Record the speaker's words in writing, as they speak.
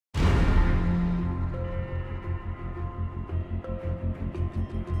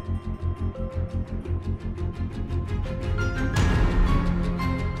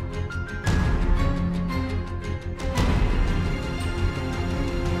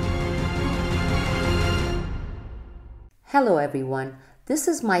Hello everyone, this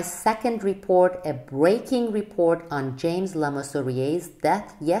is my second report, a breaking report on James Le Mesurier's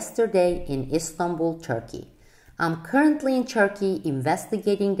death yesterday in Istanbul, Turkey. I'm currently in Turkey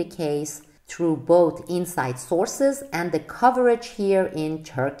investigating the case through both inside sources and the coverage here in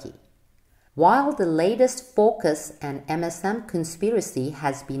Turkey. While the latest focus and MSM conspiracy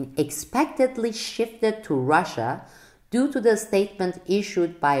has been expectedly shifted to Russia due to the statement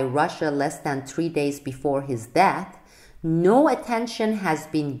issued by Russia less than 3 days before his death, no attention has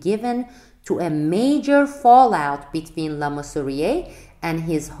been given to a major fallout between Le Mesurier and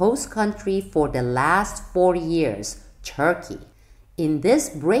his host country for the last 4 years, Turkey. In this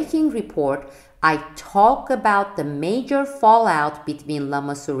breaking report, I talk about the major fallout between Le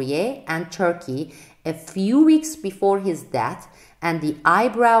Mesurier and Turkey a few weeks before his death and the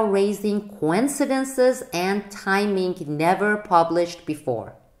eyebrow-raising coincidences and timing never published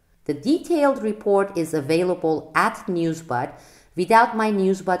before. The detailed report is available at Newsbud. Without my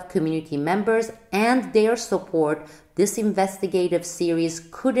Newsbud community members and their support, this investigative series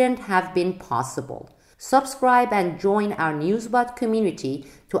couldn't have been possible. Subscribe and join our Newsbud community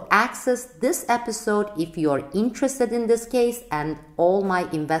to access this episode if you are interested in this case and all my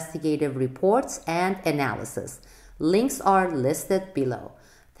investigative reports and analysis. Links are listed below.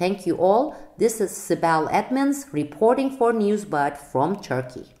 Thank you all. This is Sibel Edmonds reporting for Newsbud from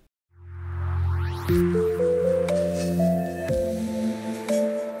Turkey.